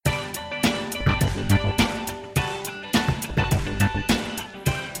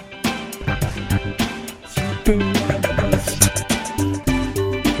Hello,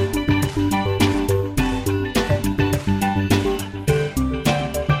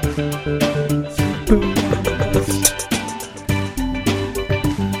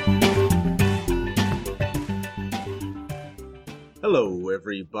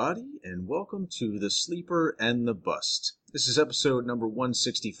 everybody, and welcome to The Sleeper and the Bust. This is episode number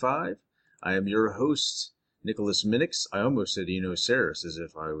 165. I am your host, Nicholas Minix. I almost said Eno Saris as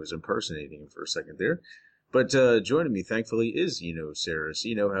if I was impersonating him for a second there. But joining me, thankfully, is Eno Saris.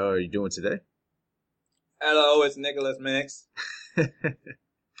 Eno, how are you doing today? Hello, it's Nicholas Minix. That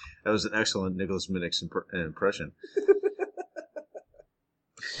was an excellent Nicholas Minix impression.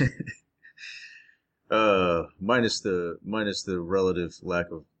 Minus the relative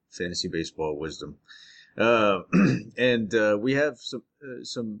lack of fantasy baseball wisdom, and we have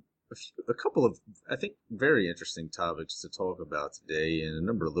a couple of, I think, very interesting topics to talk about today, and a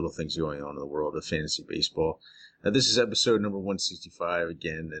number of little things going on in the world of fantasy baseball. This is episode number 165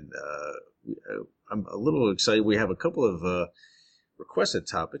 again, and I'm a little excited. We have a couple of requested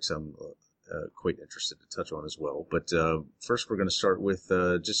topics I'm quite interested to touch on as well. But first, we're going to start with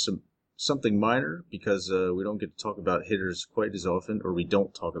just something minor, because we don't get to talk about hitters quite as often, or we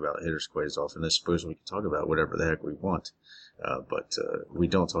don't talk about hitters quite as often. I suppose we can talk about whatever the heck we want, but we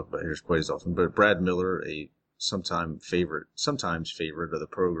don't talk about hitters quite as often. But Brad Miller, a sometimes favorite of the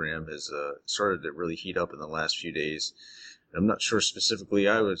program, has started to really heat up in the last few days. I'm not sure specifically.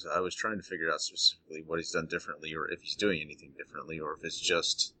 I was trying to figure out specifically what he's done differently, or if he's doing anything differently, or if it's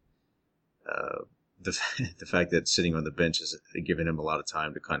just the fact that sitting on the bench has given him a lot of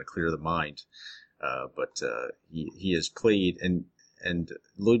time to kind of clear the mind. But he has played, and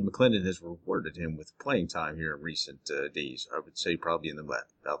Lloyd McClendon has rewarded him with playing time here in recent days. I would say probably in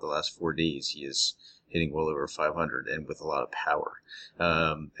about the last 4 days, he is hitting well over 500 and with a lot of power.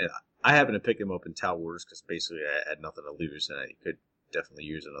 And I happen to pick him up in Tout Wars because basically I had nothing to lose, and I could definitely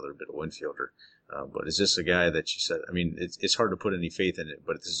use another middle infielder. But is this a guy that you said? I mean, it's hard to put any faith in it,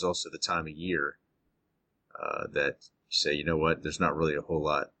 but this is also the time of year that you say, you know what, there's not a whole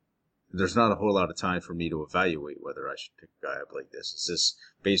lot of time for me to evaluate whether I should pick a guy up like this. Is this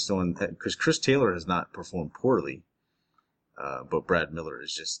based on, because Chris Taylor has not performed poorly, but Brad Miller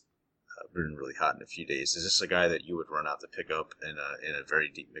has just been really hot in a few days. Is this a guy that you would run out to pick up in a very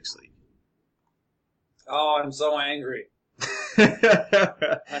deep mixed league? Oh, I'm so angry.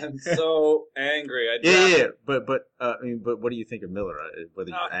 I'm so angry. Yeah. But what do you think of Miller? Whether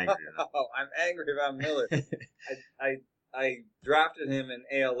you're angry or not? Oh, I'm angry about Miller. I drafted him in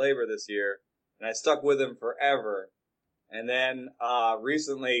AL Labor this year, and I stuck with him forever. And then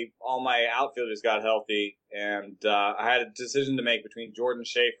recently, all my outfielders got healthy, and I had a decision to make between Jordan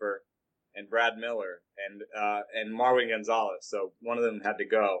Schaefer and Brad Miller and Marwin Gonzalez. So one of them had to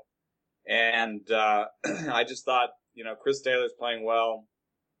go, and I just thought, Chris Taylor's playing well.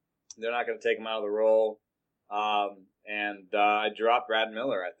 They're not going to take him out of the role. And I dropped Brad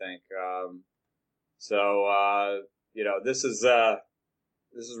Miller, I think. This is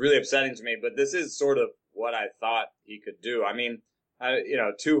really upsetting to me, but this is sort of what I thought he could do. I mean,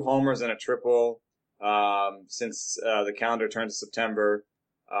 2 homers and a triple, since the calendar turned to September.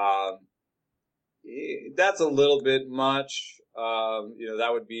 That's a little bit much. That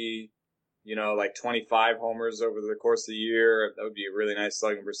would be, like 25 homers over the course of the year. That would be a really nice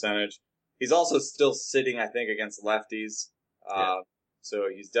slugging percentage. He's also still sitting, I think, against lefties. So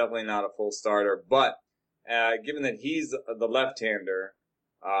he's definitely not a full starter. But given that he's the left-hander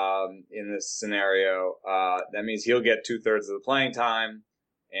in this scenario, that means he'll get 2/3 of the playing time,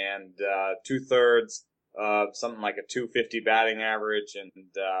 and 2/3 of something like a 250 batting average and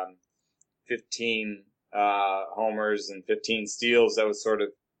 15 homers and 15 steals. That was sort of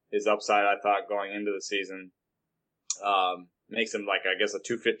his upside, I thought, going into the season. Makes him like, I guess, a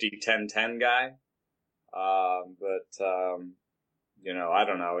 250-10-10 guy. I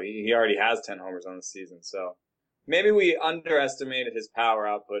don't know. He already has 10 homers on the season. So maybe we underestimated his power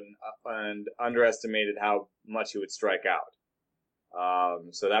output and underestimated how much he would strike out.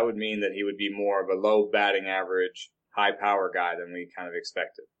 So that would mean that he would be more of a low batting average, high power guy than we kind of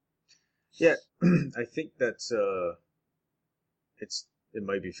expected. Yeah, I think that's it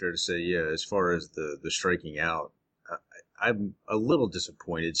might be fair to say, yeah, as far as the striking out, I'm a little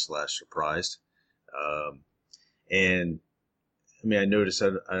disappointed / surprised. And I mean, I noticed I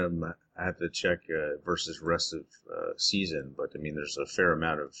have to check versus rest of season, but I mean, there's a fair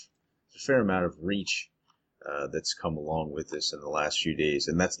amount of reach that's come along with this in the last few days,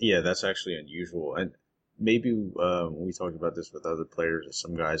 and that's actually unusual. And maybe we talked about this with other players,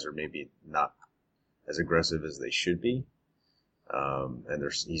 some guys are maybe not as aggressive as they should be. And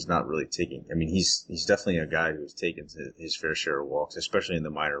he's not really taking. I mean, he's definitely a guy who's taken his fair share of walks, especially in the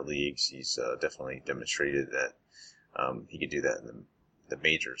minor leagues. He's definitely demonstrated that he could do that in the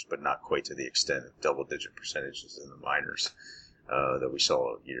majors, but not quite to the extent of double-digit percentages in the minors that we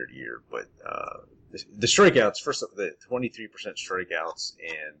saw year to year. But the strikeouts, first of the 23% strikeouts,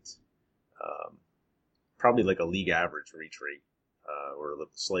 and probably like a league average reach rate, or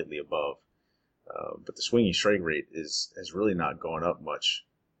slightly above. But the swinging strike rate has really not gone up much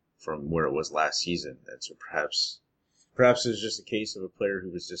from where it was last season. And so perhaps it's just a case of a player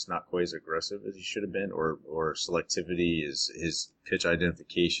who was just not quite as aggressive as he should have been, or selectivity is his pitch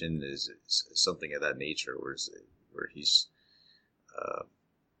identification is something of that nature, where he's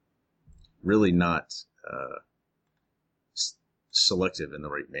really not selective in the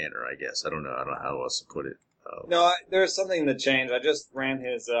right manner. I guess I don't know how else to put it. No, there's something that changed. I just ran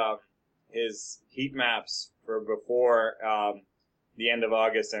his heat maps for before the end of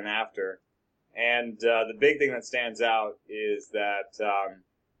August and after. And the big thing that stands out is that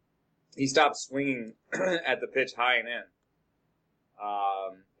he stopped swinging at the pitch high and in.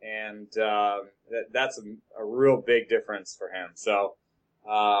 That's a real big difference for him. So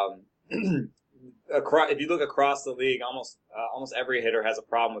if you look across the league, almost every hitter has a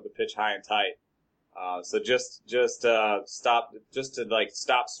problem with the pitch high and tight. So just stop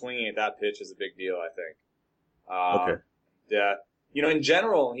swinging at that pitch is a big deal, I think. Okay. Yeah. In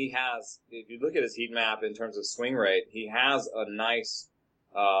general, he has, if you look at his heat map in terms of swing rate, he has a nice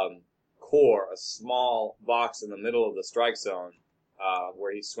core, a small box in the middle of the strike zone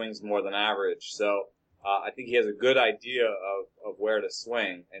where he swings more than average. So I think he has a good idea of where to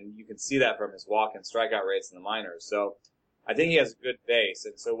swing, and you can see that from his walk and strikeout rates in the minors. So I think he has a good base.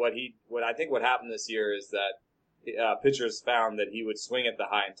 And so what happened this year is that pitchers found that he would swing at the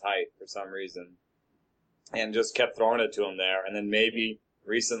high and tight for some reason, and just kept throwing it to him there. And then maybe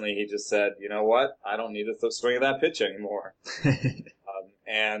recently he just said, you know what, I don't need to swing at that pitch anymore.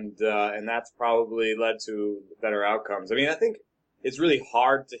 And that's probably led to better outcomes. I mean, I think it's really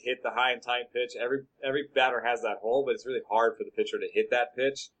hard to hit the high and tight pitch. Every batter has that hole, but it's really hard for the pitcher to hit that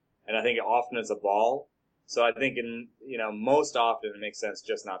pitch. And I think often it's a ball. So I think most often it makes sense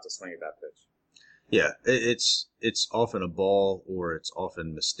just not to swing at that pitch. Yeah, it's often a ball, or it's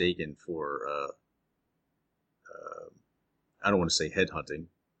often mistaken for I don't want to say headhunting,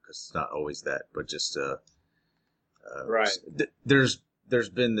 because it's not always that, but just right. There's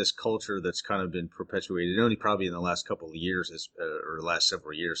been this culture that's kind of been perpetuated only probably in the last couple of years, or last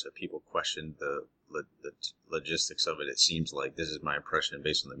several years, that people questioned the logistics of it. It seems like, this is my impression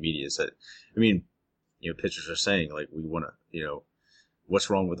based on the media, is that, I mean, pitchers are saying, like, we want to,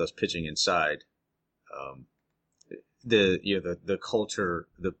 what's wrong with us pitching inside? The culture,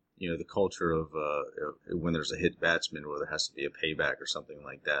 the culture of when there's a hit batsman, where there has to be a payback or something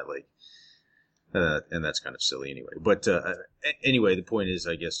like that, like, and that's kind of silly anyway. But anyway, the point is,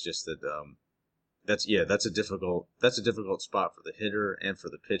 I guess, just that that's a difficult spot for the hitter and for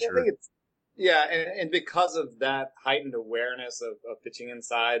the pitcher. I think and because of that heightened awareness of pitching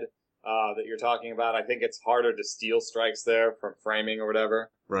inside that you're talking about, I think it's harder to steal strikes there from framing or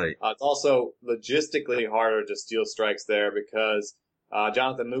whatever. Right. It's also logistically harder to steal strikes there because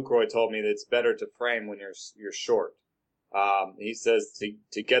Jonathan Lucroy told me that it's better to frame when you're short. He says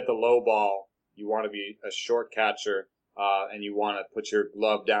to get the low ball, you want to be a short catcher, and you want to put your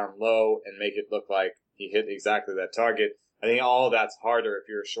glove down low and make it look like he hit exactly that target. I think all of that's harder if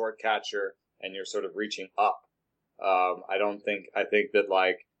you're a short catcher and you're sort of reaching up. I think that,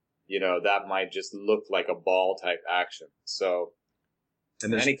 like, that might just look like a ball type action. So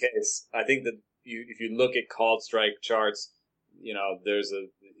in any case, I think that if you look at called strike charts, there's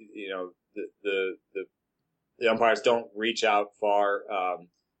the umpires don't reach out far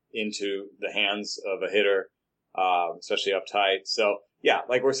into the hands of a hitter, especially up tight. So yeah,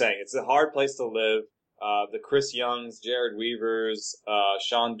 like we're saying, it's a hard place to live. The Chris Youngs, Jared Weavers,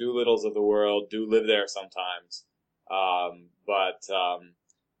 Sean Doolittles of the world do live there sometimes. But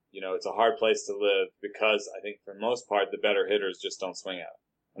it's a hard place to live because I think for the most part, the better hitters just don't swing at it.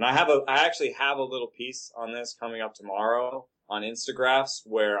 And I actually have a little piece on this coming up tomorrow on Instagraphs,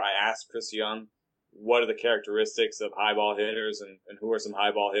 where I asked Chris Young, what are the characteristics of high ball hitters and who are some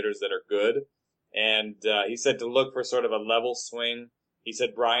high ball hitters that are good? And he said to look for sort of a level swing. He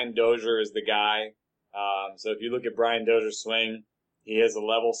said Brian Dozier is the guy. So if you look at Brian Dozier's swing, he has a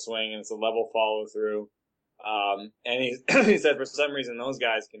level swing and it's a level follow through. And he said for some reason those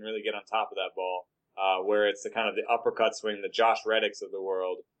guys can really get on top of that ball, where it's the kind of the uppercut swing, the Josh Reddicks of the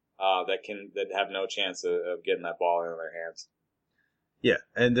world, that have no chance of getting that ball in their hands. Yeah,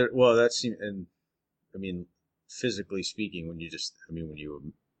 and that seems, and I mean, physically speaking, when you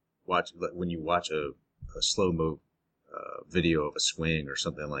watch a slow mo video of a swing or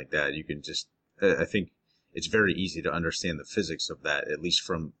something like that, you can just I think it's very easy to understand the physics of that, at least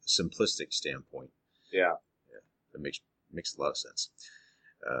from a simplistic standpoint. Yeah. That makes a lot of sense.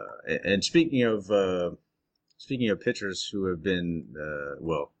 And speaking of pitchers who have been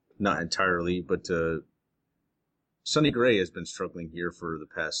well, not entirely, but Sonny Gray has been struggling here for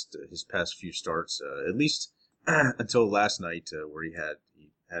his past few starts, at least until last night, where he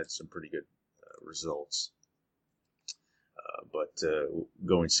had some pretty good results. But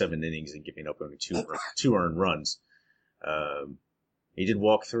going 7 innings and giving up only two earned runs. He did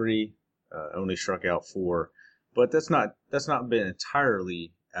walk 3, only struck out 4, but that's not been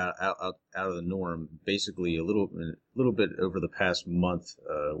entirely out of the norm. Basically, a little bit over the past month,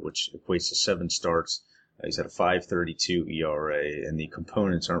 which equates to 7 starts. He's had a 5.32 ERA, and the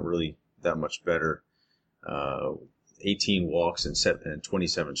components aren't really that much better. 18 walks and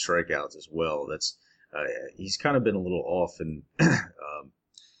 27 strikeouts as well. That's he's kind of been a little off, and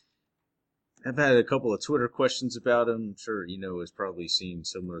I've had a couple of Twitter questions about him. I'm sure has probably seen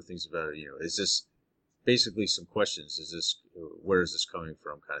similar things about it. Is this basically some questions? Where is this coming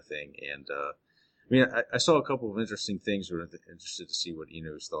from, kind of thing? And I saw a couple of interesting things. We're interested to see what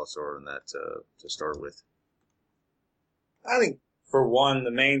Eno's thoughts are on that to start with. I think, for one,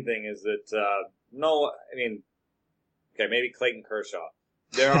 the main thing is that maybe Clayton Kershaw.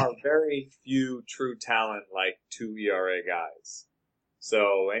 There are very few true talent like 2 ERA guys.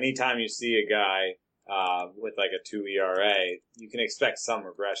 So anytime you see a guy with like a 2 ERA, you can expect some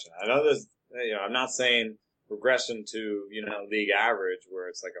regression. I know there's, I'm not saying regression to league average where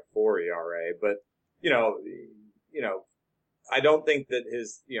it's like a 4 ERA, but I don't think that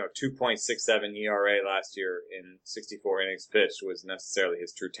his 2.67 ERA last year in 64 innings pitched was necessarily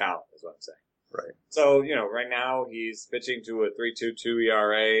his true talent, is what I'm saying. Right. So, right now he's pitching to a 3.22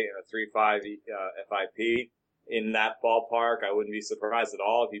 ERA and a 3.5 FIP. In that ballpark, I wouldn't be surprised at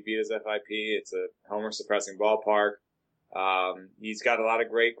all if he beat his FIP. It's a homer suppressing ballpark. He's got a lot of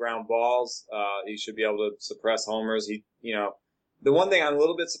great ground balls. He should be able to suppress homers. The one thing I'm a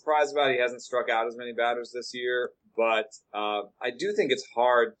little bit surprised about, he hasn't struck out as many batters this year, but I do think it's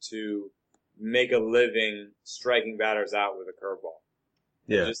hard to make a living striking batters out with a curveball.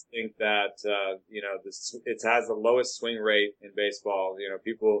 Yeah. I just think that, it has the lowest swing rate in baseball.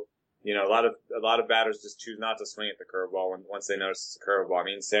 People, a lot of batters just choose not to swing at the curveball once they notice it's a curveball. I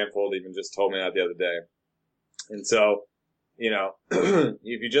mean, Samfold even just told me that the other day. And so, if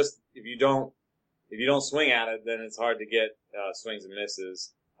you don't swing at it, then it's hard to get, swings and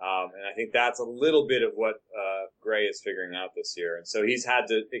misses. And I think that's a little bit of what, Gray is figuring out this year. And so he's had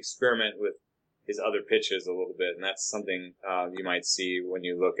to experiment with his other pitches a little bit, and that's something you might see when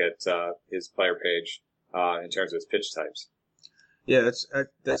you look at his player page in terms of his pitch types. Yeah, that's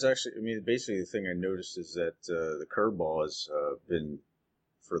actually. Basically the thing I noticed is that the curveball has been,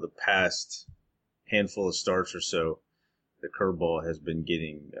 for the past handful of starts or so, the curveball has been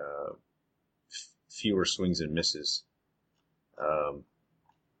getting fewer swings and misses, and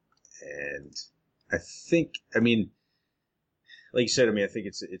I think, like you said, I think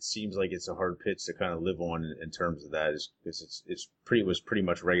it seems like it's a hard pitch to kind of live on in terms of that, because was pretty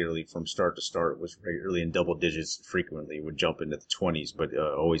much regularly from start to start, was regularly in double digits, frequently would jump into the 20s, but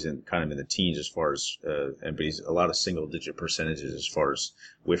always in the teens as far as but he's a lot of single digit percentages as far as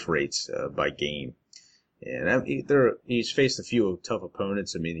whiff rates by game. And he's faced a few tough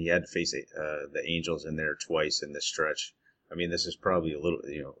opponents. He had to face the Angels in there twice in this stretch. This is probably a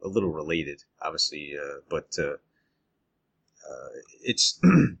little related, obviously, but it's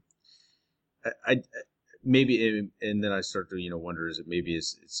maybe, and then I start to wonder, is it maybe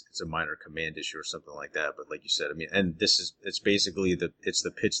it's a minor command issue or something like that. But like you said, and it's basically the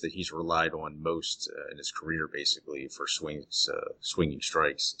pitch that he's relied on most in his career, basically, for swinging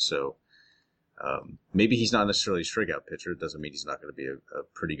strikes. So maybe he's not necessarily a strikeout pitcher. It doesn't mean he's not going to be a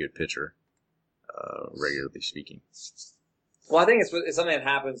pretty good pitcher, regularly speaking. Well, I think it's something that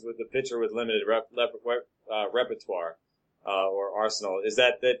happens with the pitcher with limited repertoire or arsenal, is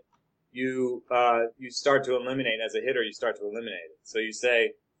that you start to eliminate, as a hitter, you start to eliminate it. So you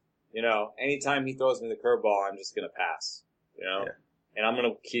say, anytime he throws me the curveball, I'm just going to pass, Yeah. And I'm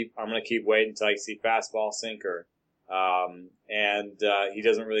going to keep waiting until I see fastball, sinker. And he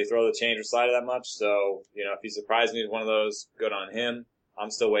doesn't really throw the change or slider that much. So, if he surprised me with one of those, good on him.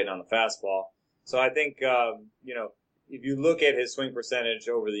 I'm still waiting on the fastball. So I think, if you look at his swing percentage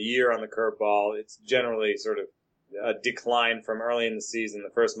over the year on the curveball, it's generally sort of a decline from early in the season.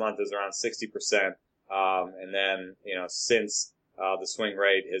 The first month is around 60%. And then, since the swing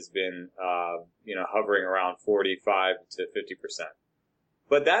rate has been, hovering around 45 to 50%.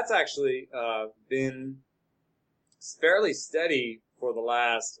 But that's actually been fairly steady for the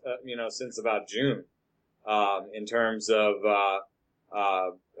last, since about June, in terms of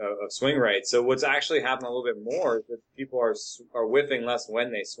swing rate. So what's actually happened a little bit more is that people are whiffing less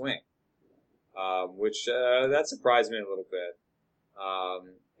when they swing, which that surprised me a little bit.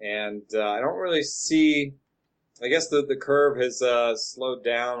 And I don't really see. I guess the curve has slowed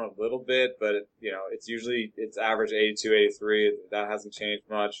down a little bit, but it's average 82, 83. That hasn't changed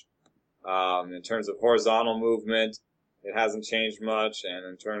much. In terms of horizontal movement, it hasn't changed much, and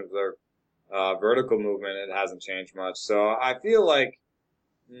in terms of vertical movement, it hasn't changed much. So I feel like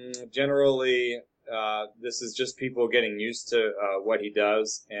generally this is just people getting used to what he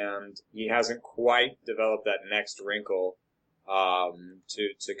does, and he hasn't quite developed that next wrinkle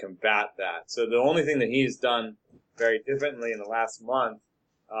to combat that. So the only thing that he's done very differently in the last month,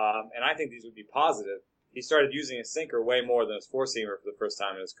 and I think these would be positive, he started using his sinker way more than his four-seamer for the first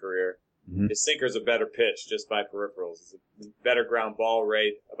time in his career. Mm-hmm. His sinker's a better pitch just by peripherals. It's a better ground ball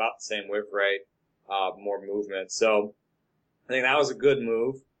rate, about the same whiff rate, more movement. So I think that was a good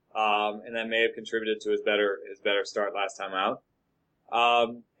move, and that may have contributed to his better start last time out.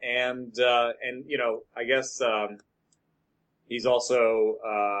 I guess he's also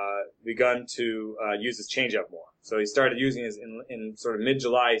begun to use his changeup more. So he started using his in sort of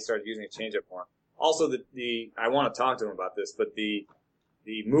mid-July. He started using a changeup more. Also, I want to talk to him about this, but the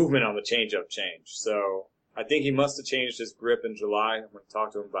movement on the changeup changed. So I think he must have changed his grip in July. I'm going to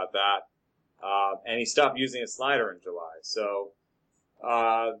talk to him about that. And he stopped using his slider in July. So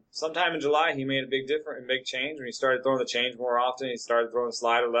sometime in July, he made a big change when he started throwing the change more often. He started throwing the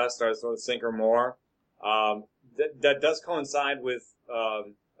slider less, started throwing the sinker more. That does coincide with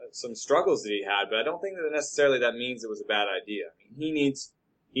some struggles that he had, but I don't think that necessarily that means it was a bad idea. I mean,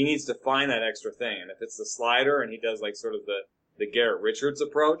 he needs to find that extra thing, and if it's the slider and he does like sort of the Garrett Richards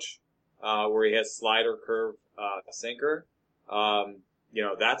approach, where he has slider, curve, sinker,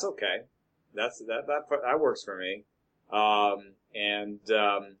 that's okay. That works for me. Or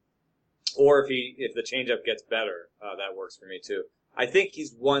if the changeup gets better, that works for me too. I think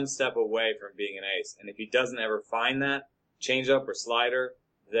he's one step away from being an ace, and if he doesn't ever find that changeup or slider,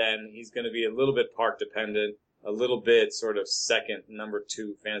 then he's going to be a little bit park dependent, a little bit sort of second,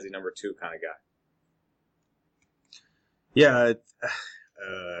 fantasy number two kind of guy. Yeah,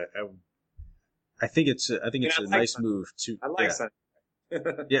 I think it's a nice move to. I like that.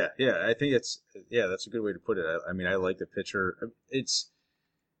 Yeah. I think that's a good way to put it. I mean, I like the pitcher. It's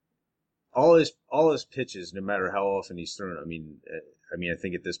all his pitches, no matter how often he's thrown. I mean, I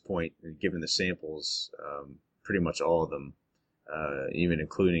think at this point, given the samples, pretty much all of them, even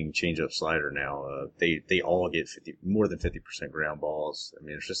including changeup slider now, they all get more than 50% ground balls. I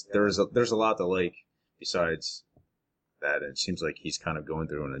mean, it's just there's a lot to like besides that. And it seems like he's kind of going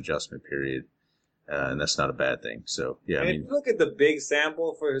through an adjustment period, and that's not a bad thing. So yeah, and if you look at the big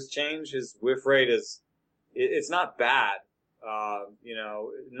sample for his change, his whiff rate it's not bad.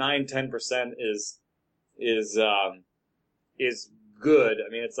 9-10% is good. I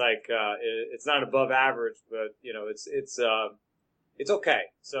mean, it's like it's not above average, but it's okay.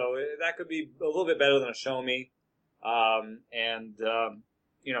 So that could be a little bit better than a show me,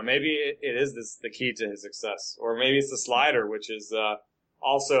 maybe it is the key to his success, or maybe it's the slider, which is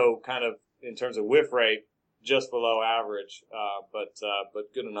also kind of in terms of whiff rate just below average, but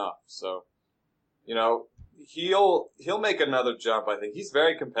good enough. So he'll make another jump. I think he's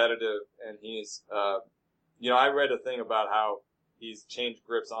very competitive, and he's I read a thing about how he's changed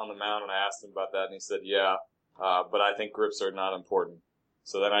grips on the mound, and I asked him about that, and he said, yeah, but I think grips are not important.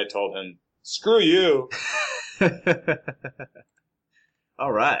 So then I told him, screw you.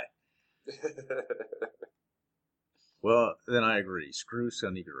 All right. Well, then I agree. Screw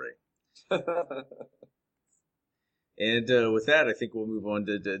Sonny Gray. And with that, I think we'll move on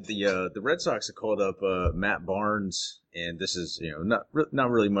to the Red Sox have called up Matt Barnes, and this is not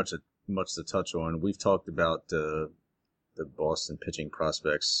really much to touch on. We've talked about the Boston pitching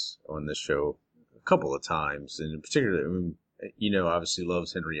prospects on this show a couple of times, and in particular, I mean, obviously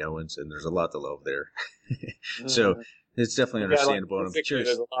loves Henry Owens, and there's a lot to love there. So it's definitely understandable. I'm curious.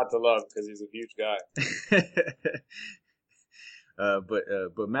 There's a lot to love because he's a huge guy.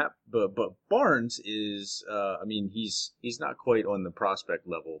 But Barnes is, he's not quite on the prospect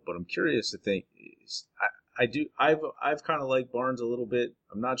level, but I'm curious to think. I've kind of liked Barnes a little bit.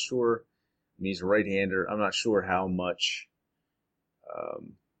 I'm not sure. I mean, he's a right-hander. I'm not sure how much.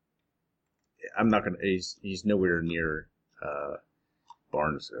 He's nowhere near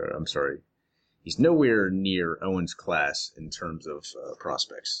Barnes. I'm sorry. he's nowhere near Owens' class in terms of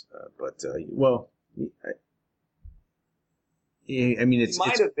prospects. I mean, He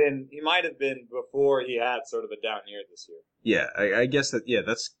might have been. He might have been before he had sort of a down year this year. Yeah, I guess that. Yeah,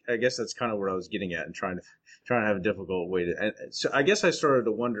 I guess that's kind of what I was getting at, and trying to have a difficult way to. And so I guess I started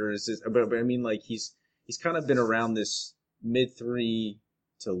to wonder: is this? But I mean, like he's kind of been around this mid 3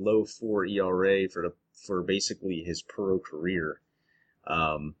 to low 4 ERA for basically his pro career,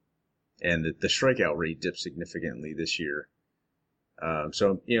 and the strikeout rate dipped significantly this year.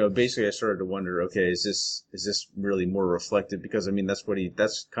 So basically, I started to wonder: okay, is this really more reflective? Because I mean,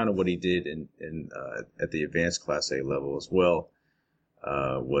 that's kind of what he did in at the advanced Class A level as well.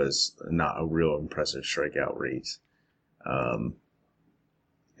 Was not a real impressive strikeout rate,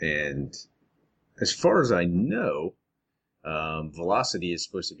 and as far as I know, velocity is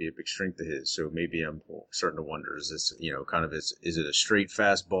supposed to be a big strength of his. So maybe I'm starting to wonder: is this is it a straight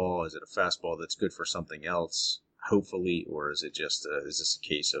fastball? Is it a fastball that's good for something else? Hopefully, or is it just is this a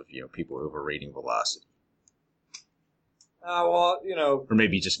case of people overrating velocity? Well, or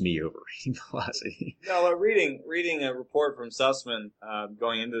maybe just me overrating velocity. No, but reading a report from Sussman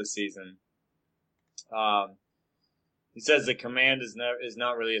going into the season, he says the command is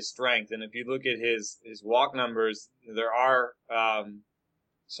not really a strength, and if you look at his walk numbers, there are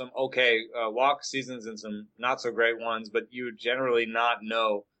some okay walk seasons and some not so great ones, but you would generally not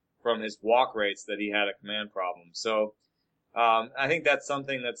know from his walk rates that he had a command problem. So I think that's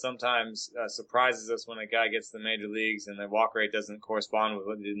something that sometimes surprises us when a guy gets to the major leagues and the walk rate doesn't correspond with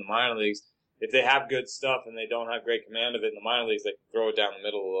what he did in the minor leagues. If they have good stuff and they don't have great command of it in the minor leagues, they can throw it down the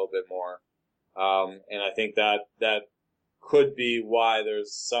middle a little bit more. And I think that could be why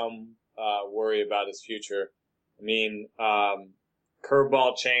there's some worry about his future. I mean,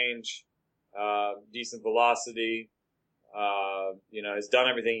 curveball change, decent velocity, has done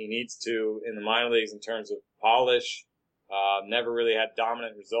everything he needs to in the minor leagues in terms of polish. Never really had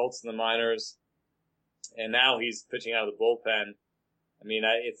dominant results in the minors. And now he's pitching out of the bullpen. I mean,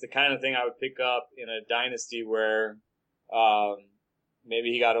 it's the kind of thing I would pick up in a dynasty where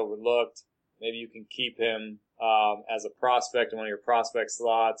maybe he got overlooked. Maybe you can keep him as a prospect in one of your prospect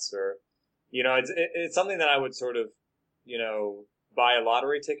slots. Or, it's something that I would sort of, buy a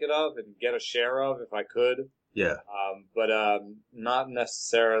lottery ticket of and get a share of if I could. Yeah. But not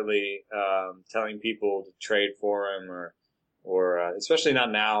necessarily telling people to trade for him or especially not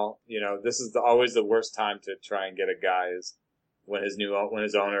now. This is always the worst time to try and get a guy is when his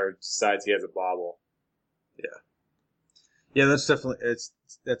owner decides he has a bobble. Yeah. Yeah, that's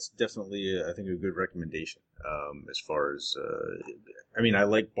definitely I think a good recommendation. As far as I mean, I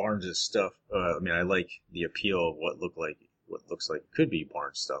like Barnes' stuff. I mean, I like the appeal of what looks like could be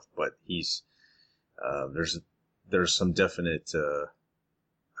Barnes stuff, but he's there's some definite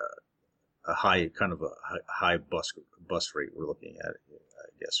a high kind of a high bust rate we're looking at. I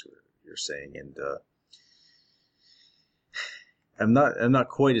guess you're saying, and I'm not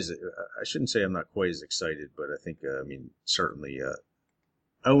quite as I shouldn't say I'm not quite as excited, but I think I mean certainly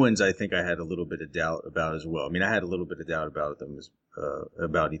Owens I think I had a little bit of doubt about as well. I mean I had a little bit of doubt about them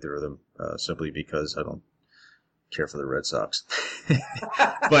about either of them simply because I don't care for the Red Sox,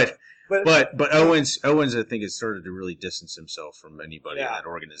 but Owens I think has started to really distance himself from anybody in that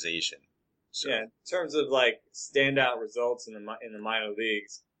organization. So. Yeah, in terms of like standout results in the minor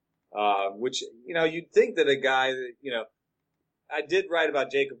leagues, which you'd think that a guy that I did write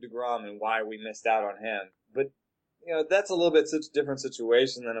about Jacob deGrom and why we missed out on him, but that's a little bit such a different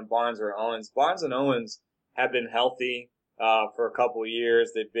situation than a Barnes or Owens. Barnes and Owens have been healthy for a couple of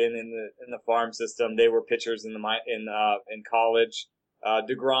years. They've been in the farm system. They were pitchers in college.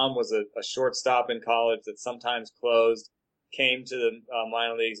 deGrom was a shortstop in college that sometimes closed. Came to the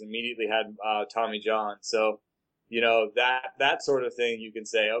minor leagues, immediately had Tommy John. So, that sort of thing you can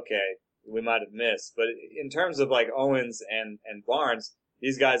say, okay, we might have missed. But in terms of like Owens and Barnes,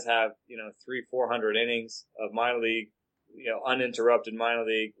 these guys have 300-400 innings of minor league, uninterrupted minor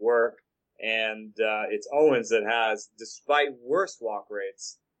league work, and it's Owens that has, despite worse walk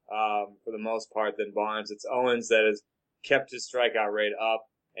rates for the most part than Barnes, it's Owens that has kept his strikeout rate up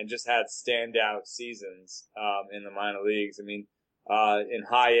and just had standout seasons in the minor leagues. I mean, in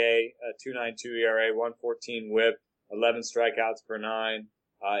high A, 2.92 ERA, 114 WHIP, 11 strikeouts per nine.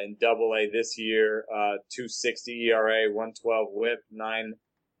 In Double A this year, 2.60 ERA, 112 WHIP,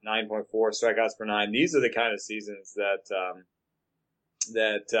 9.4 strikeouts per nine. These are the kind of seasons that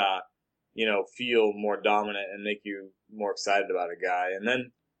feel more dominant and make you more excited about a guy. And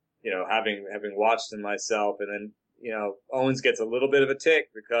then, having watched him myself, and then Owens gets a little bit of a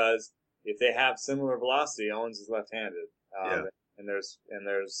tick because if they have similar velocity, Owens is left-handed. and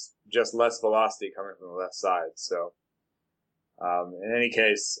there's just less velocity coming from the left side. So, in any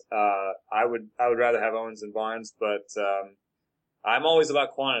case, I would rather have Owens and Barnes, but I'm always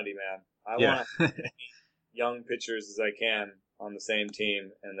about quantity, man. I want as many young pitchers as I can on the same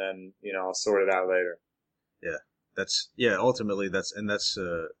team, and then I'll sort it out later. Ultimately that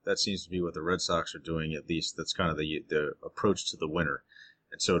seems to be what the Red Sox are doing. At least that's kind of the approach to the winter.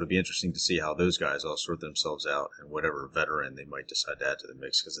 And so it'll be interesting to see how those guys all sort themselves out and whatever veteran they might decide to add to the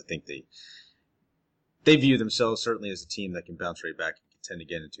mix, because I think they view themselves certainly as a team that can bounce right back and contend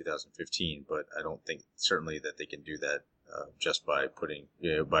again in 2015. But I don't think certainly that they can do that just by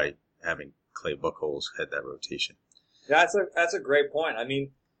by having Clay Buchholz head that rotation. That's a great point. I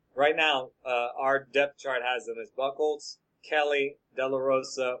mean, right now our depth chart has them as Buchholz, Kelly, De La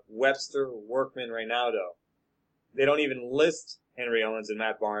Rosa, Webster, Workman, Reynaldo. They don't even list Henry Owens and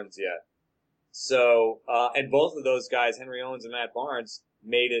Matt Barnes yet. So, and both of those guys, Henry Owens and Matt Barnes,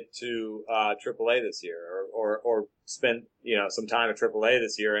 made it to AAA this year, or spent some time at AAA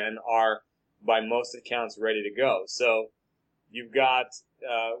this year, and are by most accounts ready to go. So, you've got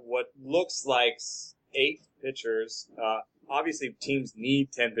what looks like 8 pitchers. Obviously, teams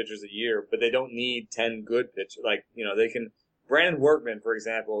need 10 pitchers a year, but they don't need 10 good pitchers. They can. Brandon Workman, for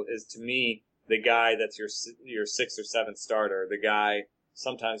example, is to me the guy that's your 6th or 7th starter. The guy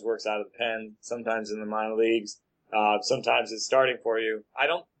sometimes works out of the pen, sometimes in the minor leagues, sometimes is starting for you. I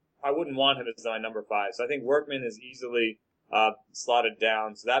wouldn't want him as my number 5. So I think Workman is easily slotted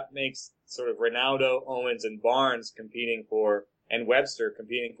down. So that makes sort of Reynaldo, Owens, and Barnes and Webster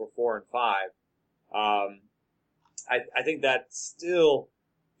competing for 4 and 5. I think that still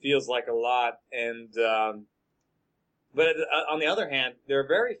feels like a lot, and but on the other hand, there are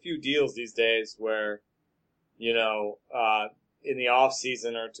very few deals these days where, in the off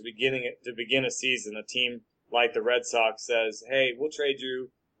season or to begin a season, a team like the Red Sox says, "Hey, we'll trade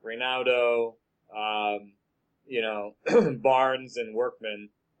you Reynaldo, Barnes and Workman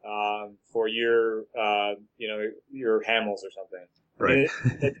for your Hamels or something." Right.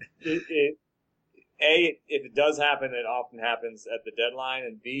 A, if it does happen, it often happens at the deadline,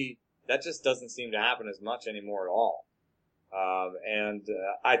 and B, that just doesn't seem to happen as much anymore at all.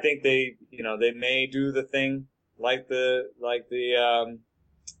 I think they may do the thing like the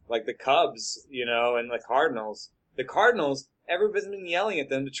Cubs, and the Cardinals. The Cardinals, everybody's been yelling at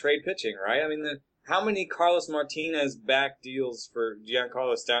them to trade pitching, right? I mean, how many Carlos Martinez back deals for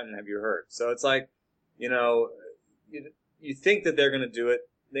Giancarlo Stanton have you heard? So it's like, you think that they're going to do it.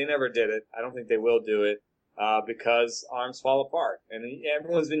 They never did it. I don't think they will do it because arms fall apart. And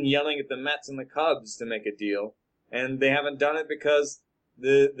everyone's been yelling at the Mets and the Cubs to make a deal, and they haven't done it because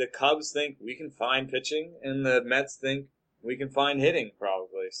the Cubs think we can find pitching, and the Mets think we can find hitting,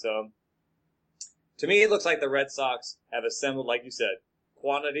 probably. So to me, it looks like the Red Sox have assembled, like you said,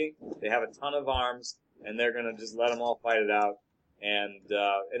 quantity. They have a ton of arms, and they're going to just let them all fight it out. And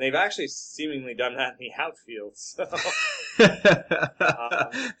they've actually seemingly done that in the outfield. So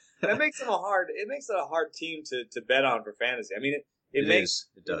that makes them a hard team to bet on for fantasy. I mean, it makes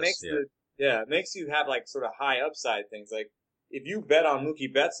you have like sort of high upside things. Like if you bet on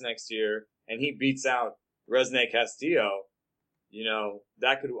Mookie Betts next year and he beats out Resnick Castillo,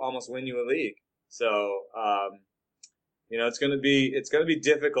 that could almost win you a league. So it's going to be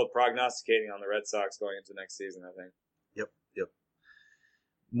difficult prognosticating on the Red Sox going into next season, I think. Yep.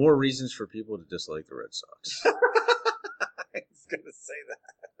 More reasons for people to dislike the Red Sox. I was going to say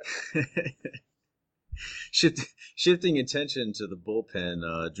that. Shifting attention to the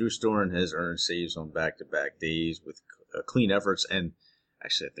bullpen, Drew Storen has earned saves on back-to-back days with clean efforts, and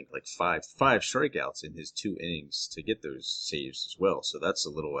actually I think like five strikeouts in his 2 innings to get those saves as well. So that's a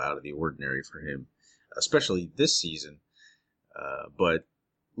little out of the ordinary for him, especially this season. But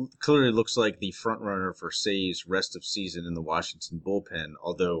clearly looks like the front runner for saves rest of season in the Washington bullpen,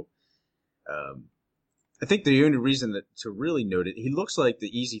 although I think the only reason to really note it, he looks like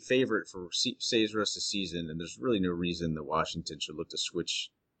the easy favorite for saves rest of season, and there's really no reason that Washington should look to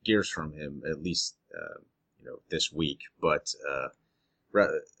switch gears from him, at least this week. But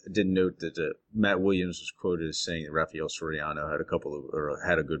I did note that Matt Williams was quoted as saying that Rafael Soriano had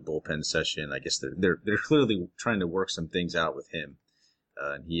a good bullpen session. I guess they're clearly trying to work some things out with him.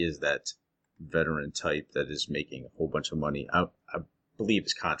 And he is that veteran type that is making a whole bunch of money. I believe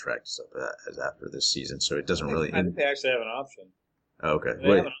his contract is after this season, so it doesn't really. I think they actually have an option. Oh, okay,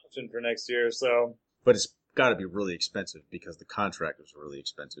 they have an option for next year, so. But it's got to be really expensive because the contract was really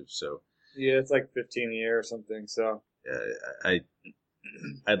expensive. So. Yeah, it's like $15 a year or something. So. They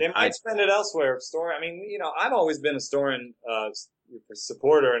might spend it elsewhere. Storen. I mean, I've always been a Storen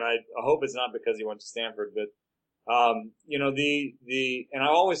supporter, and I hope it's not because he went to Stanford, but And I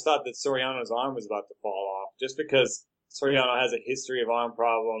always thought that Soriano's arm was about to fall off just because Soriano has a history of arm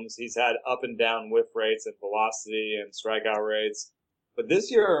problems. He's had up and down whiff rates and velocity and strikeout rates. But this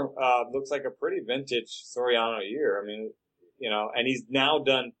year, looks like a pretty vintage Soriano year. I mean, and he's now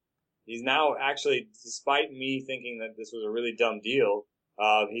actually, despite me thinking that this was a really dumb deal,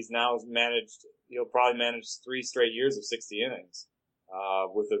 he'll probably manage 3 straight years of 60 innings.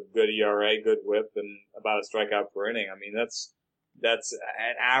 With a good ERA, good whip, and about a strikeout per inning. I mean, that's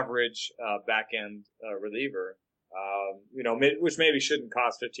an average back end reliever. Which maybe shouldn't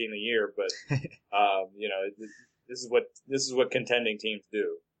cost 15 a year, but this is what contending teams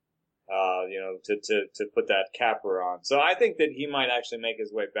do. To put that capper on. So I think that he might actually make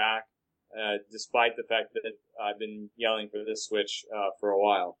his way back, despite the fact that I've been yelling for this switch for a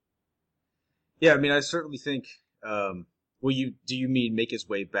while. Yeah, I mean, I certainly think. Do you mean make his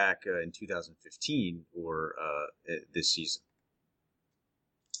way back in 2015 or this season?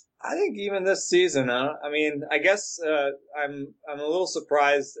 I think even this season. I mean, I guess I'm a little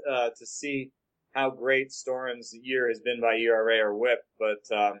surprised to see how great Storen's year has been by ERA or WHIP, but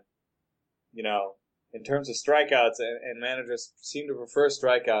in terms of strikeouts, and managers seem to prefer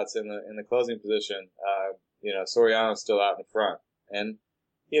strikeouts in the closing position. Soriano's still out in front, and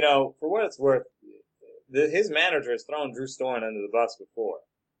for what it's worth. His manager has thrown Drew Storen under the bus before,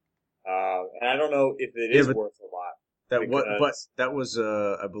 and I don't know if it is worth a lot. But that was,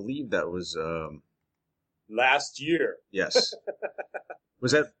 I believe that was last year. Yes,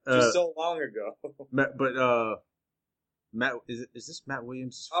 was that just so long ago? Matt, is this Matt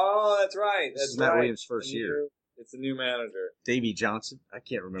Williams? Oh, that's right. This is Matt Williams' first year. It's a new manager, Davey Johnson. I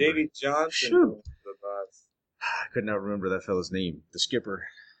can't remember. Davey Johnson. Shoot. The bus. I could not remember that fellow's name. The skipper.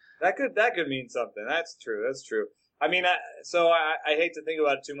 That could mean something. That's true. I mean, I hate to think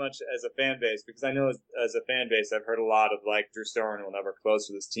about it too much as a fan base, because I know as a fan base I've heard a lot of like Drew Storen will never close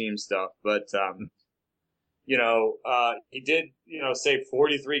to this team stuff, but he did save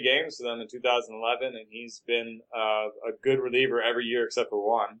 43 games for them in 2011, and he's been a good reliever every year except for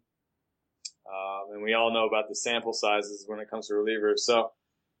one. And we all know about the sample sizes when it comes to relievers. So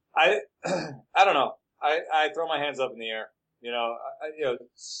I don't know. I throw my hands up in the air.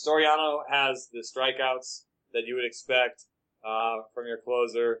 Soriano has the strikeouts that you would expect from your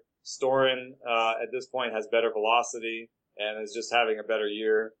closer. Storen at this point has better velocity and is just having a better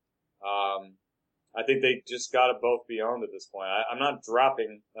year. I think they just got to both be owned at this point. I'm not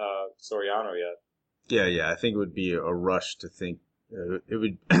dropping Soriano yet. Yeah. I think it would be a rush to think it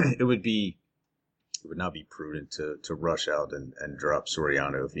would not be prudent to rush out and drop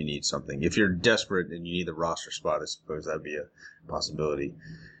Soriano if you need something. If you're desperate and you need the roster spot, I suppose that'd be a possibility.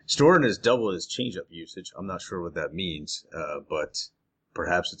 Storen has doubled his changeup usage. I'm not sure what that means, but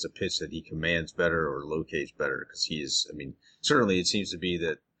perhaps it's a pitch that he commands better or locates better, because certainly it seems to be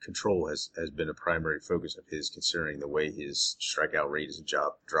that control has been a primary focus of his, considering the way his strikeout rate has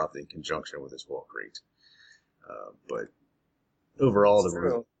dropped in conjunction with his walk rate. But overall,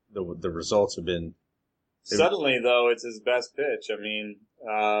 the results have been. Suddenly, though, it's his best pitch. I mean,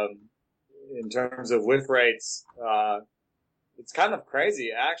 in terms of whiff rates, it's kind of crazy,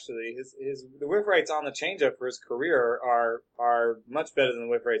 actually. The whiff rates on the changeup for his career are much better than the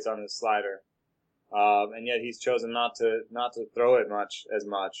whiff rates on his slider. And yet he's chosen not to throw it as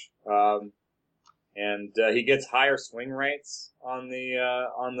much. And he gets higher swing rates on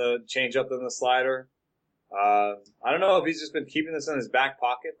the changeup than the slider. I don't know if he's just been keeping this in his back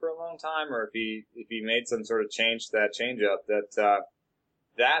pocket for a long time, or if he made some sort of change to that changeup.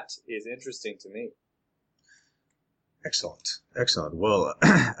 That is interesting to me. Excellent. Well,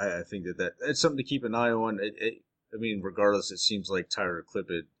 I think that it's something to keep an eye on. Regardless, it seems like Tyler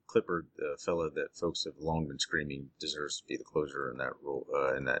Clippard, the fellow that folks have long been screaming deserves to be the closer in that role,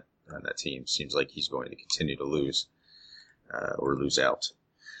 in that team. Seems like he's going to continue to lose or lose out.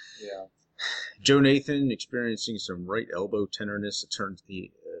 Yeah. Joe Nathan experiencing some right elbow tenderness. It turns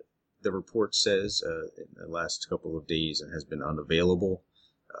the report says in the last couple of days, and has been unavailable.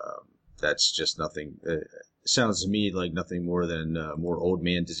 That's just nothing. Sounds to me like nothing more than more old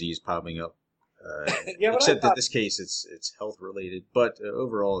man disease popping up. Except that this case it's health related. But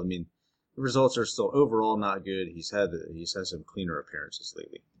overall, the results are still overall not good. He's had some cleaner appearances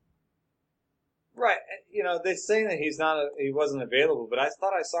lately. Right. They say that he wasn't available, but I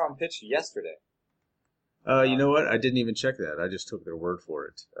thought I saw him pitch yesterday. You know what? I didn't even check that. I just took their word for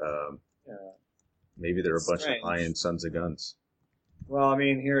it. Maybe they're a bunch of lying sons of guns. Well,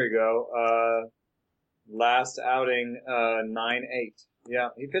 here we go. Last outing, 9-8. Yeah,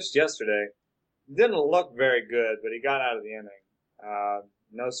 he pitched yesterday. Didn't look very good, but he got out of the inning.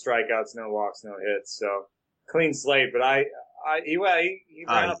 No strikeouts, no walks, no hits. So clean slate, but he ran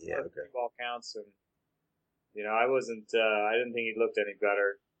up yeah, okay. ball counts, and I didn't think he looked any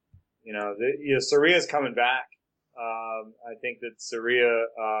better. Saria's coming back. I think that Saria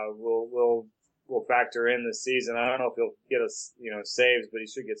will factor in this season. I don't know if he'll get us saves, but he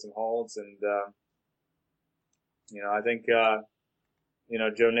should get some holds, and I think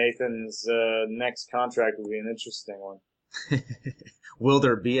Joe Nathan's next contract will be an interesting one. Will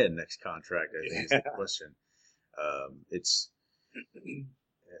there be a next contract? I think is the question. I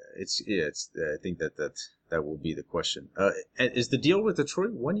think that will be the question. And is the deal with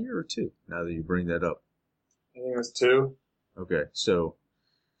Detroit 1 year or 2? Now that you bring that up, I think it was 2. Okay, so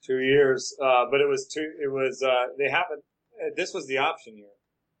 2 years, but it was 2. It was they haven't. This was the option year.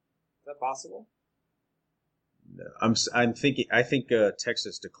 Is that possible? no, I'm thinking. I think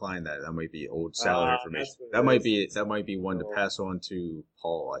Texas declined that. That might be old salary information. That might be one to pass on to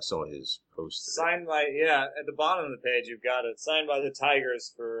Paul. I saw his post today. Signed by at the bottom of the page you've got it. Signed by the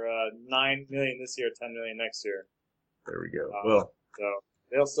Tigers for $9 million this year, $10 million next year. There we go. Well, so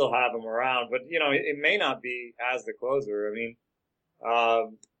they'll still have him around, but it may not be as the closer. I mean,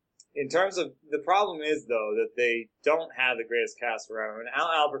 in terms of the problem is though that they don't have the greatest cast around. I mean,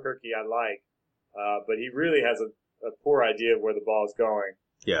 Al Albuquerque I like, but he really has a poor idea of where the ball is going.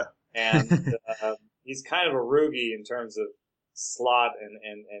 Yeah, and he's kind of a roogie in terms of slot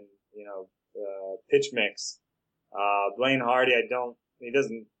and pitch mix. Blaine Hardy, he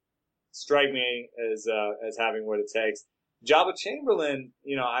doesn't strike me as having what it takes. Jabba Chamberlain,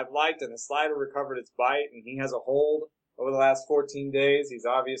 I've liked, and the slider recovered its bite, and he has a hold over the last 14 days. He's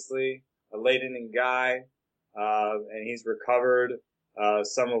obviously a late inning guy, and he's recovered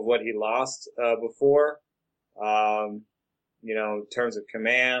some of what he lost before. In terms of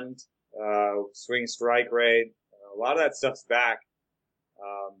command, swing strike rate, a lot of that stuff's back.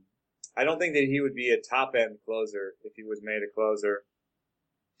 I don't think that he would be a top end closer if he was made a closer,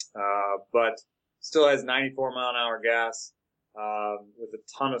 but still has 94 mile an hour gas, with a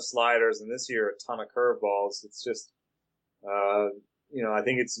ton of sliders, and this year a ton of curveballs. It's just, I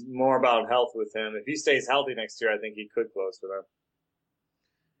think it's more about health with him. If he stays healthy next year, I think he could close for them.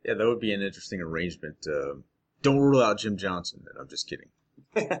 Yeah, that would be an interesting arrangement. Don't rule out Jim Johnson. I'm just kidding.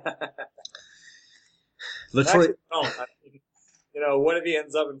 Detroit. What if he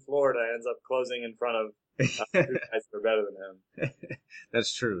ends up in Florida, ends up closing in front of two guys that are better than him?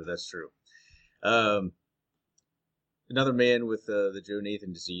 That's true. Another man with the Joe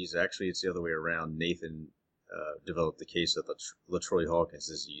Nathan disease. Actually, it's the other way around. Nathan developed the case of LaTroy Hawkins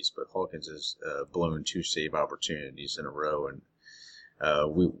disease, but Hawkins has blown 2 save opportunities in a row, and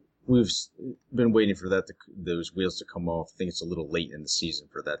we've been waiting for those wheels to come off. I think it's a little late in the season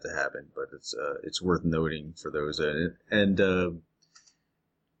for that to happen, but it's worth noting for those. And I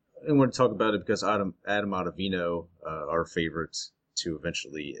want to talk about it because Adam Ottavino, our favorite to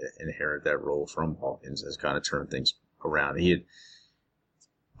eventually inherit that role from Hawkins, has kind of turned things around. He had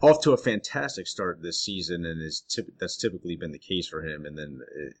off to a fantastic start this season, and that's typically been the case for him. And then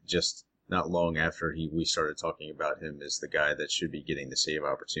just not long after we started talking about him as the guy that should be getting the save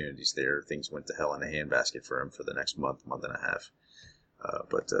opportunities there, things went to hell in a handbasket for him for the next month and a half.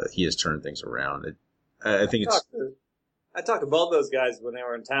 But he has turned things around. I talked to both those guys when they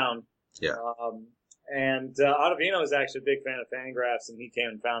were in town. Yeah. And Ottavino is actually a big fan of Fangraphs, and he came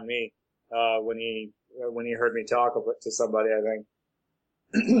and found me when he heard me talk to somebody, I think.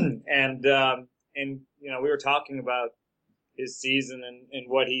 and we were talking about his season and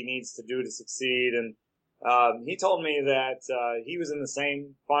what he needs to do to succeed. And he told me that he was in the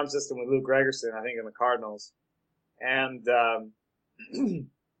same farm system with Luke Gregerson, I think, in the Cardinals. And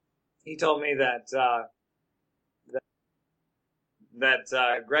he told me that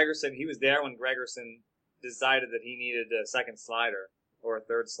Gregerson, he was there when Gregerson decided that he needed a second slider or a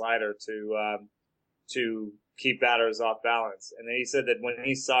third slider to keep batters off balance. And then he said that when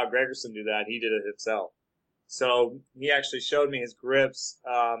he saw Gregerson do that, he did it himself. So he actually showed me his grips.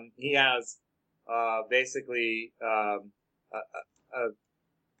 He has basically a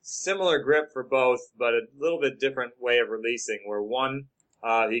similar grip for both, but a little bit different way of releasing, where one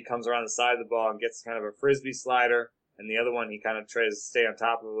he comes around the side of the ball and gets kind of a frisbee slider, and the other one he kind of tries to stay on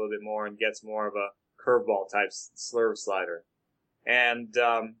top of it a little bit more and gets more of a curveball type slurve slider. And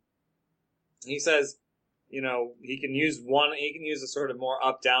he says, he can use a sort of more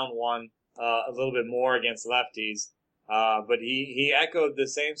up-down one a little bit more against lefties. But he echoed the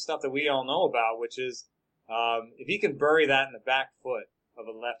same stuff that we all know about, which is if he can bury that in the back foot of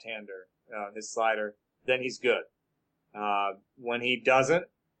a left-hander, his slider, then he's good. When he doesn't,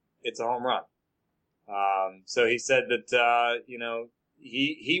 it's a home run. So he said that,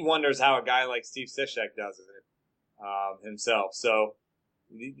 he wonders how a guy like Steve Cishek does it. himself. So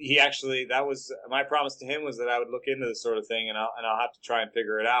he actually, that was my promise to him, was that I would look into this sort of thing, and I'll have to try and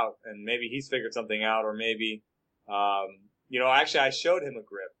figure it out. And maybe he's figured something out, or maybe, actually I showed him a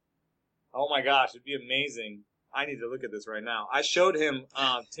grip. Oh my gosh, it'd be amazing. I need to look at this right now. I showed him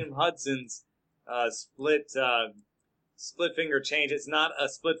Tim Hudson's split finger change. It's not a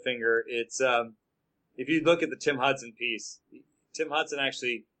split finger. It's if you look at the Tim Hudson piece, Tim Hudson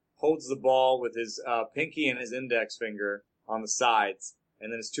actually holds the ball with his pinky and his index finger on the sides,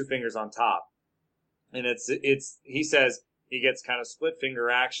 and then his two fingers on top. And it's he says he gets kind of split finger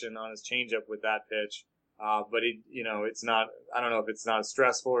action on his changeup with that pitch. But it's not, I don't know if it's not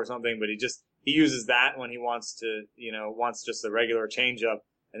stressful or something, but he uses that when he wants just a regular changeup.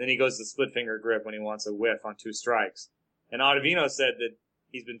 And then he goes to split finger grip when he wants a whiff on two strikes. And Ottavino said that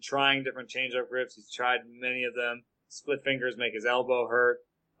he's been trying different changeup grips. He's tried many of them. Split fingers make his elbow hurt.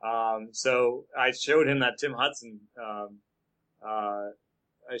 So I showed him that Tim Hudson,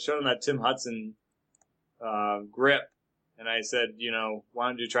 grip. And I said, why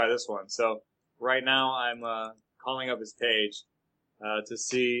don't you try this one? So right now I'm calling up his page to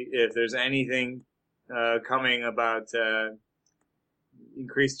see if there's anything coming about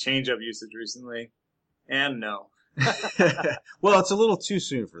increased changeup usage recently. And no. Well, it's a little too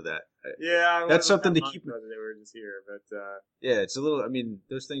soon for that. Yeah, that's something to keep. They were just here, but yeah, it's a little. I mean,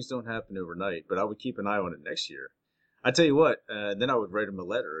 those things don't happen overnight, but I would keep an eye on it next year. I tell you what, then I would write him a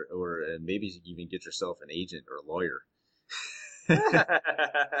letter, or maybe even get yourself an agent or a lawyer.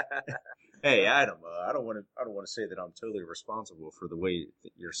 Hey, Adam, I don't want to say that I'm totally responsible for the way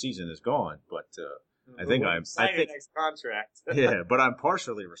that your season is gone, but I think I'm. Sign your next contract. Yeah, but I'm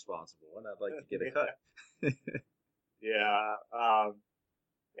partially responsible, and I'd like to get a cut. Yeah.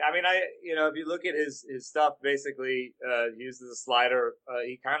 I mean, if you look at his stuff, basically, he uses a slider.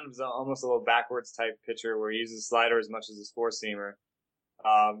 He kind of is almost a little backwards type pitcher where he uses a slider as much as his four-seamer.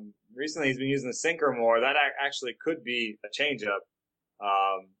 Recently he's been using the sinker more. That actually could be a changeup,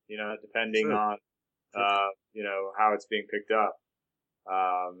 depending on, how it's being picked up.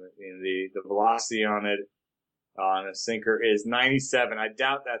 The velocity on it, on a sinker is 97. I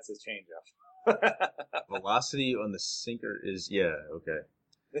doubt that's a changeup. Velocity on the sinker is, okay.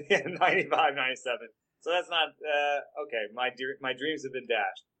 Yeah, 95, 97. So that's not, okay. My dreams have been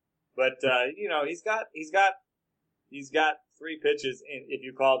dashed. But, he's got three pitches if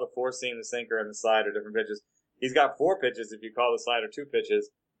you call the four seam, the sinker, and the slider different pitches. He's got four pitches if you call the slider two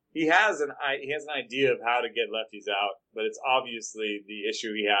pitches. He has an idea of how to get lefties out, but it's obviously the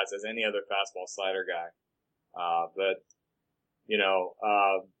issue he has as any other fastball slider guy.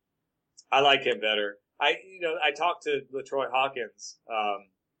 I like him better. I talked to LaTroy Hawkins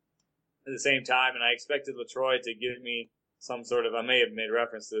at the same time, and I expected LaTroy to give me some sort of, I may have made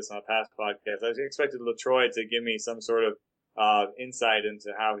reference to this on a past podcast, I expected LaTroy to give me some sort of insight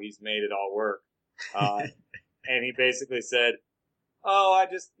into how he's made it all work. And he basically said, I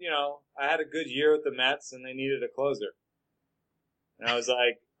just, I had a good year with the Mets and they needed a closer. And I was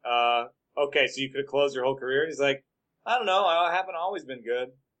like, okay, so you could have closed your whole career? And he's like, I don't know, I haven't always been good.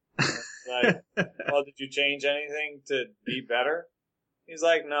 Like, well, did you change anything to be better? He's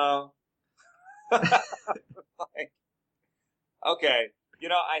like, no. Like, okay,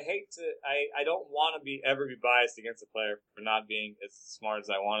 I don't want to ever be biased against a player for not being as smart as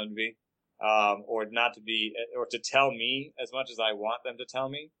I want him to be, or to tell me as much as I want them to tell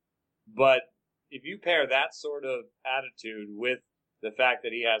me. But if you pair that sort of attitude with the fact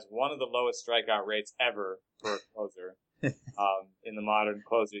that he has one of the lowest strikeout rates ever for a closer, in the modern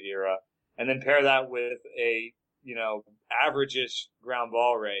closer era, and then pair that with a, average-ish ground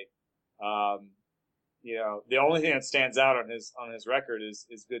ball rate, the only thing that stands out on his record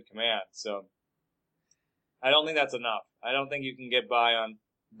is good command. So I don't think that's enough. I don't think you can get by on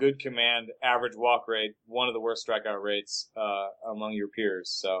good command, average walk rate, one of the worst strikeout rates among your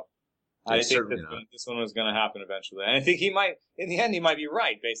peers. So I think this one was going to happen eventually. And I think in the end, he might be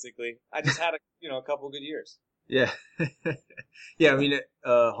right, basically. I just had a couple of good years. Yeah. Yeah, I mean,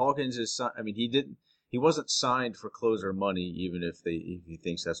 Hawkins he wasn't signed for closer money, even if he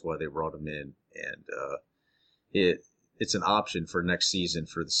thinks that's why they brought him in. And it's an option for next season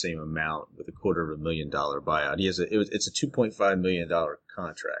for the same amount with $250,000 buyout. It's a $2.5 million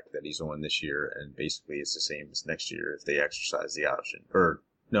contract that he's on this year, and basically it's the same as next year if they exercise the option. Or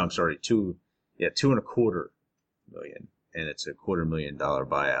no, I'm sorry, $2.25 million, and it's a $250,000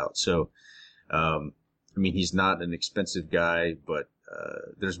 buyout. So, he's not an expensive guy, but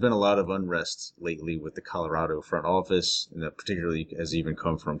there's been a lot of unrest lately with the Colorado front office, and that particularly has even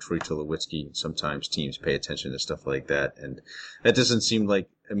come from Troy Tulowitzki. Sometimes teams pay attention to stuff like that, and that doesn't seem like.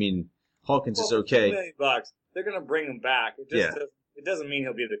 Hawkins is okay. $2 million. they're gonna bring him back. It doesn't mean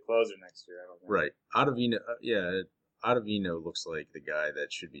he'll be the closer next year. I don't think. Right. Ottavino looks like the guy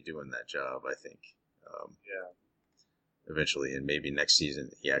that should be doing that job, I think. Yeah. Eventually, and maybe next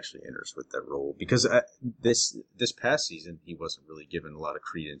season he actually enters with that role, because this past season he wasn't really given a lot of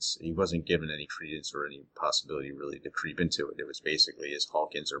credence. He wasn't given any credence or any possibility really to creep into it. It was basically, is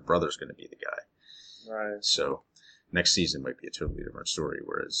Hawkins or brother's going to be the guy? Right. So next season might be a totally different story.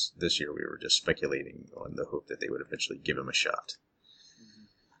 Whereas this year we were just speculating on the hope that they would eventually give him a shot.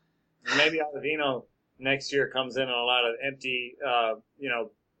 Maybe Ottavino next year comes in on a lot of empty,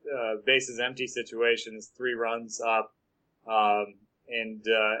 bases empty situations, 3 runs up. And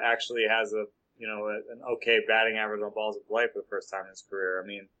actually has an okay batting average on balls in play for the first time in his career. I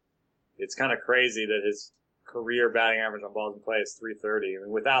mean, it's kind of crazy that his career batting average on balls in play is 330. I mean,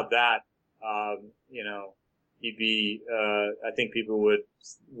 without that, he'd be. I think people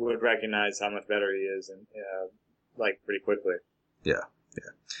would recognize how much better he is, and pretty quickly. Yeah.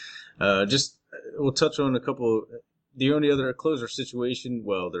 We'll touch on a couple. The only other closer situation.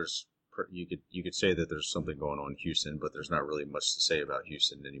 Well, you could say that there's something going on in Houston, but there's not really much to say about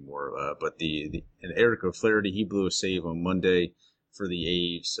Houston anymore. But and Eric O'Flaherty, he blew a save on Monday for the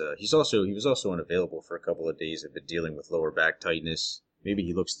A's. He was also unavailable for a couple of days. Had been dealing with lower back tightness. Maybe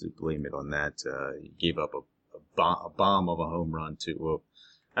he looks to blame it on that. He gave up a bomb of a home run to. Well,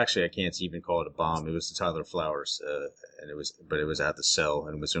 actually, I can't even call it a bomb. It was to Tyler Flowers, and it was at the cell,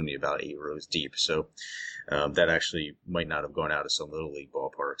 and it was only about 8 rows deep. So that actually might not have gone out of some little league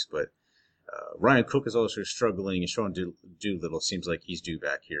ballparks, but. Ryan Cook is also struggling, and Sean Doolittle seems like he's due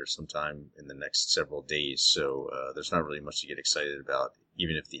back here sometime in the next several days. So there's not really much to get excited about.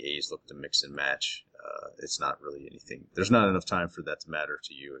 Even if the A's look to mix and match, it's not really anything. There's not enough time for that to matter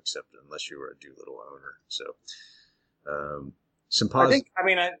to you, except unless you were a Doolittle owner. So I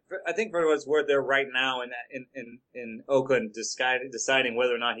think for what it's worth, they're right now in Oakland deciding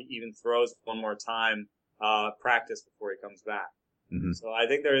whether or not he even throws one more time practice before he comes back. Mm-hmm. So I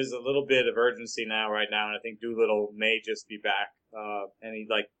think there is a little bit of urgency right now, and I think Doolittle may just be back,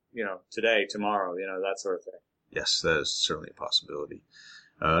 today, tomorrow, that sort of thing. Yes, that is certainly a possibility.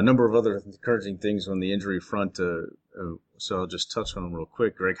 A number of other encouraging things on the injury front, so I'll just touch on them real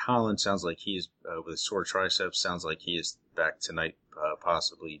quick. Greg Holland sounds like he is, with sore triceps, sounds like he is back tonight,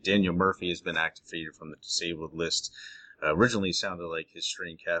 possibly. Daniel Murphy has been activated from the disabled list. Originally, it sounded like his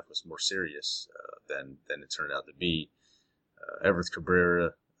strained calf was more serious than it turned out to be. Everett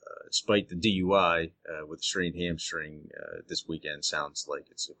Cabrera, despite the DUI with a strained hamstring this weekend, sounds like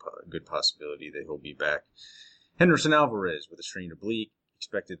it's a good possibility that he'll be back. Henderson Alvarez with a strained oblique,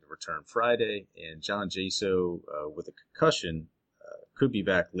 expected to return Friday, and John Jaso with a concussion could be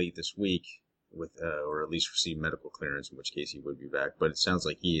back late this week, or at least receive medical clearance, in which case he would be back. But it sounds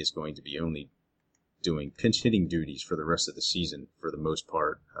like he is going to be only doing pinch hitting duties for the rest of the season for the most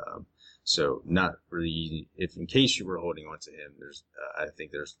part. So not really, if in case you were holding on to him, I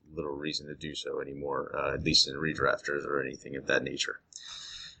think there's little reason to do so anymore, at least in redrafters or anything of that nature.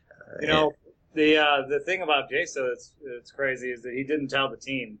 The thing about Jaso that's crazy is that he didn't tell the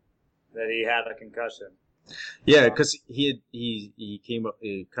team that he had a concussion. Yeah, because he came up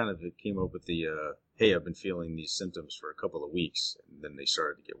with the hey, I've been feeling these symptoms for a couple of weeks, and then they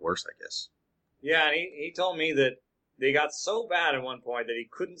started to get worse, I guess. Yeah, and he told me that they got so bad at one point that he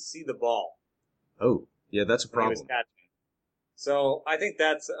couldn't see the ball. Oh, yeah, that's a problem. He was catching. So I think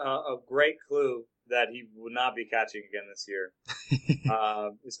that's a great clue that he will not be catching again this year.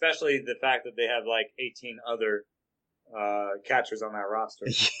 Especially the fact that they have 18 other catchers on that roster.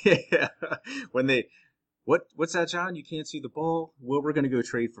 Yeah. What's that, John? You can't see the ball? Well, we're going to go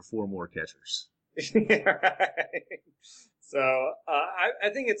trade for 4 more catchers. Yeah, right. So I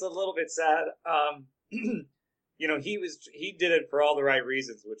think it's a little bit sad. He did it for all the right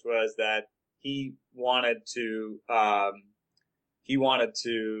reasons, which was that he wanted to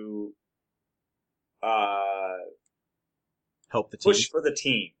help the team. Push for the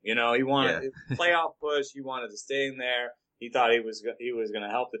team. He wanted a playoff push. He wanted to stay in there. He thought he was going to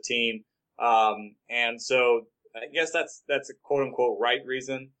help the team. And so I guess that's a quote unquote right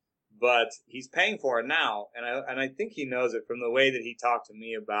reason, but he's paying for it now. And I think he knows it from the way that he talked to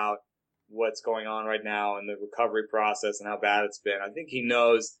me about what's going on right now and the recovery process and how bad it's been. I think he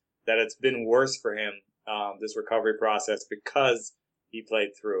knows that it's been worse for him, this recovery process, because he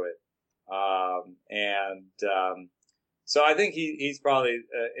played through it. So I think he's probably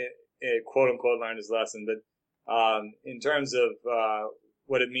quote unquote learned his lesson. But in terms of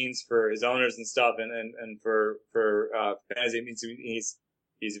what it means for his owners and stuff, and for fantasy, it means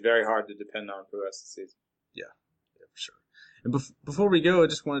he's very hard to depend on for the rest of the season. Yeah, for sure. And before we go, I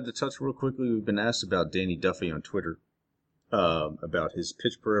just wanted to touch real quickly. We've been asked about Danny Duffy on Twitter, about his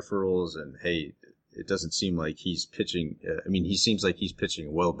pitch peripherals, and hey, it doesn't seem like he's pitching. He seems like he's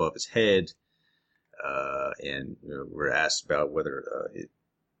pitching well above his head. And we're asked about whether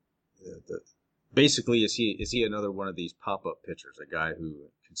basically is he another one of these pop up pitchers, a guy who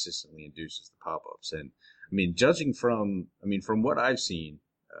consistently induces the pop ups. And judging from what I've seen,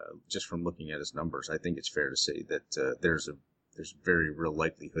 just from looking at his numbers, I think it's fair to say that there's very real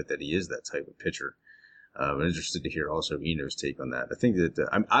likelihood that he is that type of pitcher. I'm interested to hear also Eno's take on that. I think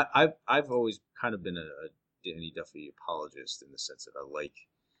that I've always kind of been a Danny Duffy apologist in the sense that I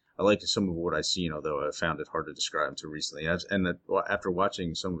like some of what I've seen, although I found it hard to describe until recently. After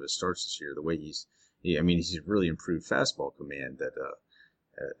watching some of his starts this year, the way he's really improved fastball command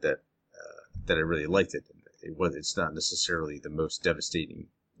that I really liked it. It's not necessarily the most devastating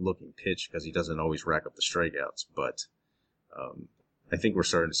looking pitch because he doesn't always rack up the strikeouts, but I think we're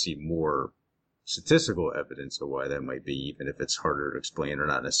starting to see more statistical evidence of why that might be, even if it's harder to explain or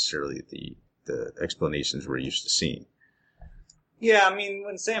not necessarily the explanations we're used to seeing. Yeah,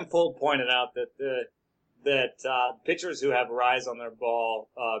 when Sam Fuld pointed out that pitchers who have rise on their ball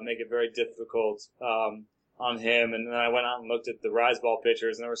make it very difficult on him, and then I went out and looked at the rise ball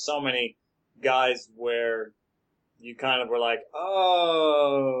pitchers, and there were so many guys where you kind of were like,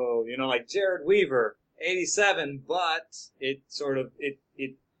 oh, like Jared Weaver, 87, but it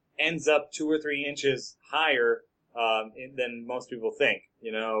ends up 2 or 3 inches higher than most people think,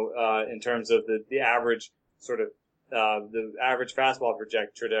 in terms of the average sort of the average fastball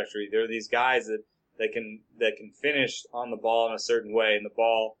trajectory. There are these guys that can finish on the ball in a certain way, and the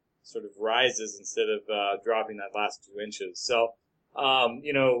ball sort of rises instead of dropping that last 2 inches. So,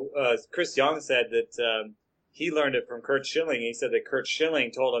 Chris Young said that he learned it from Curt Schilling. He said that Curt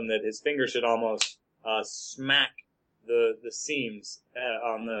Schilling told him that his finger should almost smack the seams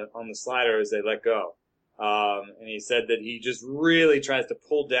on the slider as they let go. And he said that he just really tries to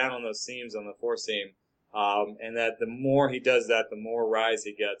pull down on those seams on the four seam. And that the more he does that, the more rise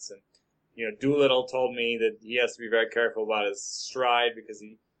he gets. And, Doolittle told me that he has to be very careful about his stride because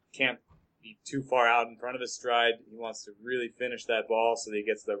he can't be too far out in front of his stride. He wants to really finish that ball so that he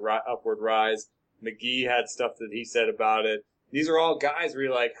gets the upward rise. McGee had stuff that he said about it. These are all guys where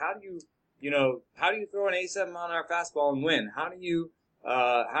you're like, how do you throw an 87 mile an hour fastball and win? How do you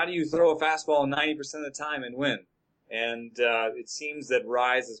throw a fastball 90% of the time and win? And it seems that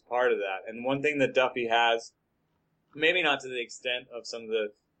rise is part of that. And one thing that Duffy has, maybe not to the extent of some of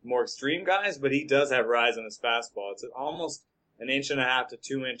the more extreme guys, but he does have rise on his fastball. It's almost 1.5 to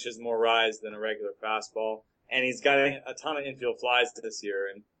 2 inches more rise than a regular fastball. And he's got a ton of infield flies this year.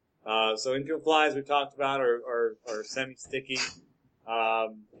 And so infield flies we've talked about are semi-sticky.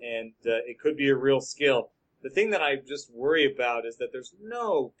 And it could be a real skill. The thing that I just worry about is that there's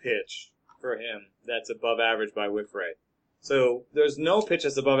no pitch for him that's above average by whiff rate. So there's no pitch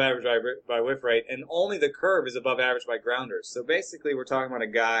that's above average by whiff rate, and only the curve is above average by grounders. So basically we're talking about a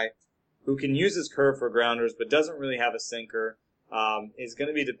guy who can use his curve for grounders but doesn't really have a sinker, is going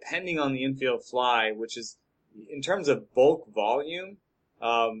to be depending on the infield fly, which is, in terms of bulk volume,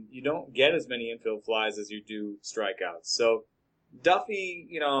 you don't get as many infield flies as you do strikeouts. So Duffy,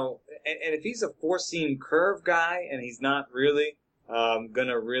 and if he's a four-seam curve guy and he's not really going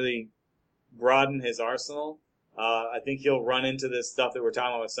to really broaden his arsenal, I think he'll run into this stuff that we're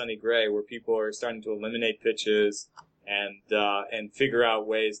talking about with Sonny Gray, where people are starting to eliminate pitches and figure out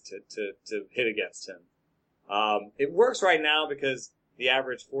ways to hit against him. It works right now because the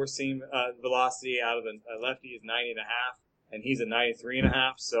average four-seam velocity out of a lefty is 90.5, and he's at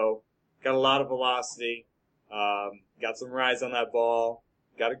 93.5, so got a lot of velocity, got some rise on that ball,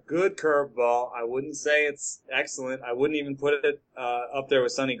 got a good curve ball. I wouldn't say it's excellent. I wouldn't even put it up there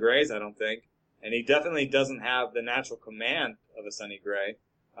with Sonny Gray's, I don't think. And he definitely doesn't have the natural command of a Sonny Gray.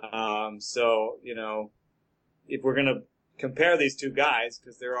 So, if we're going to compare these two guys,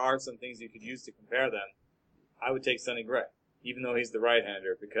 because there are some things you could use to compare them, I would take Sonny Gray, even though he's the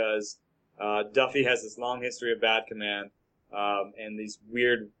right-hander, because Duffy has this long history of bad command and these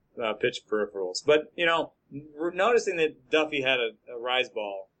weird pitch peripherals. But, noticing that Duffy had a rise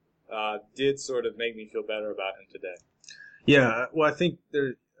ball did sort of make me feel better about him today. Yeah, well, I think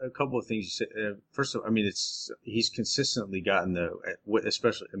there a couple of things you said. First of all, he's consistently gotten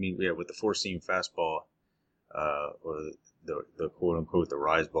especially with the four seam fastball, or the quote unquote the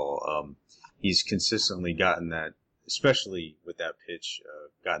rise ball. He's consistently gotten that, especially with that pitch,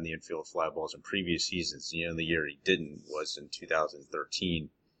 gotten the infield fly balls in previous seasons. The year he didn't was in 2013,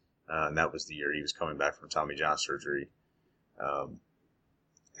 and that was the year he was coming back from Tommy John surgery.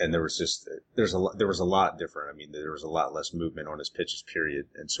 and there was a lot different. I mean, there was a lot less movement on his pitches, period.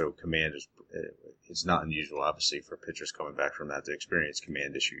 And so command it's not unusual, obviously, for pitchers coming back from that to experience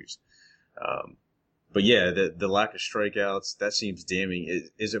command issues. But yeah, the lack of strikeouts, that seems damning.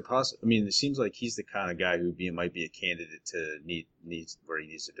 Is it possible? I mean, it seems like he's the kind of guy who might be a candidate to needs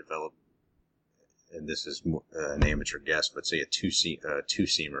to develop. And this is more, an amateur guess, but say a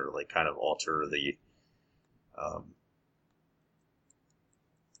two-seamer, like kind of alter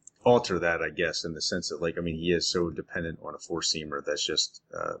that, I guess, in the sense that, like, I mean, he is so dependent on a four-seamer that's just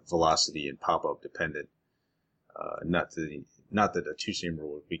velocity and pop-up dependent. Not that a two-seamer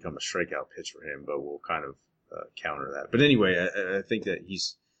will become a strikeout pitch for him, but we'll kind of counter that. But anyway, I think that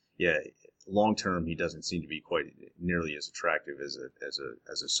long-term, he doesn't seem to be quite nearly as attractive as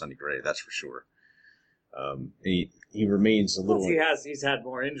a Sonny Gray, that's for sure. He remains a little. He's had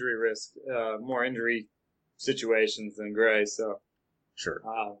more injury risk, more injury situations than Gray, so. Sure.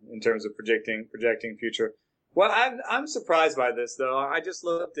 In terms of projecting future. Well, I'm surprised by this though. I just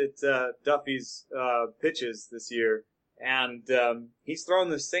looked at Duffy's pitches this year, and he's thrown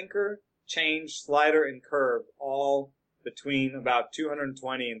the sinker, change, slider, and curve all between about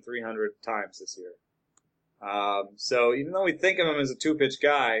 220 and 300 times this year. So even though we think of him as a two-pitch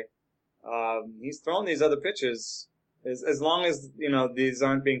guy, he's thrown these other pitches as long as these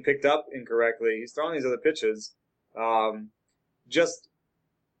aren't being picked up incorrectly. He's thrown these other pitches.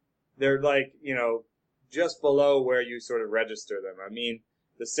 They're like, just below where you sort of register them. I mean,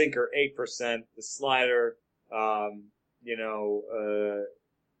 the sinker, 8%, the slider,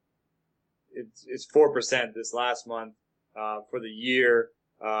 it's 4% this last month. For the year,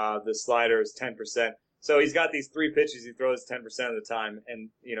 the slider is 10%. So he's got these three pitches he throws 10% of the time, and,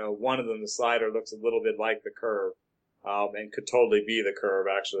 one of them, the slider, looks a little bit like the curve, and could totally be the curve,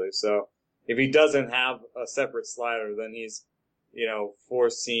 actually. So if he doesn't have a separate slider, then he's four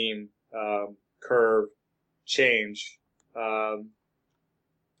seam, curve, change. But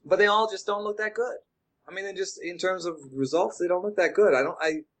they all just don't look that good. I mean, they just, in terms of results, they don't look that good. I'm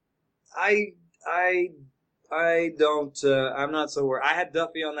not so worried. I had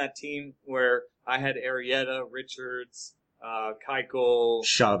Duffy on that team where I had Arrieta, Richards, Keuchel,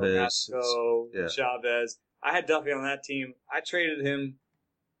 Chavez. Chavez. I had Duffy on that team. I traded him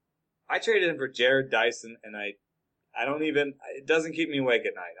for Jared Dyson, and it doesn't keep me awake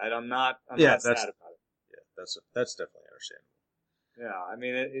at night. I'm not sad about it. Yeah, that's definitely understandable. Yeah, I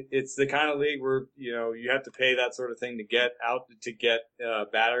mean, it's the kind of league where, you have to pay that sort of thing to get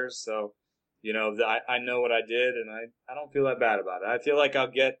batters. So, I know what I did, and I don't feel that bad about it. I feel like I'll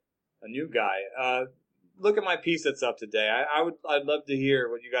get a new guy. Look at my piece that's up today. I'd love to hear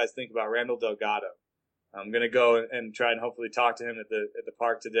what you guys think about Randall Delgado. I'm going to go and try and hopefully talk to him at the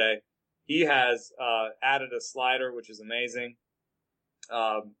park today. He has added a slider, which is amazing.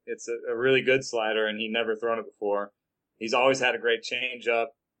 It's a really good slider, and he'd never thrown it before. He's always had a great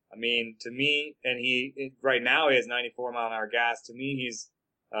changeup. I mean, to me, and right now he has 94-mile-an-hour gas. To me, he's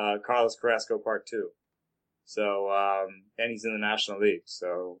Carlos Carrasco Part 2. So, and he's in the National League.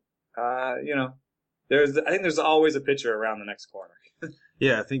 So, I think there's always a pitcher around the next corner.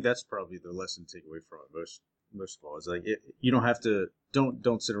 Yeah, I think that's probably the lesson to take away from it most of all. It's like you don't have to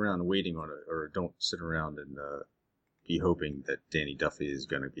don't sit around waiting on it, or don't sit around and be hoping that Danny Duffy is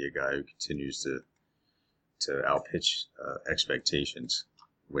going to be a guy who continues to outpitch expectations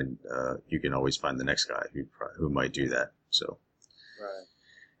when you can always find the next guy who might do that. So, right.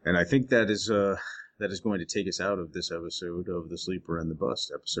 And I think that is going to take us out of this episode of The Sleeper and the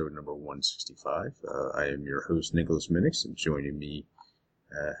Bust, episode number 165. I am your host, Nicholas Minix, and joining me,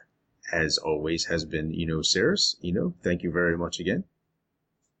 as always, has been Eno Saris. Eno, thank you very much again.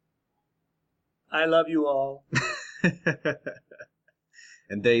 I love you all.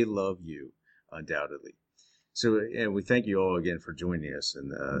 And they love you, undoubtedly. So, and we thank you all again for joining us.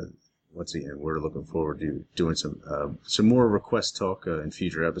 And once again, we're looking forward to doing some more request talk in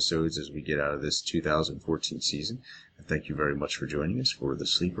future episodes as we get out of this 2014 season. And thank you very much for joining us for The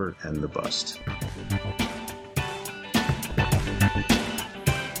Sleeper and the Bust.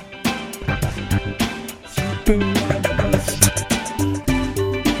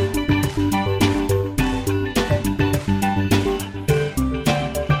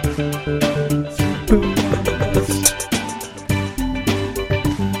 Boom.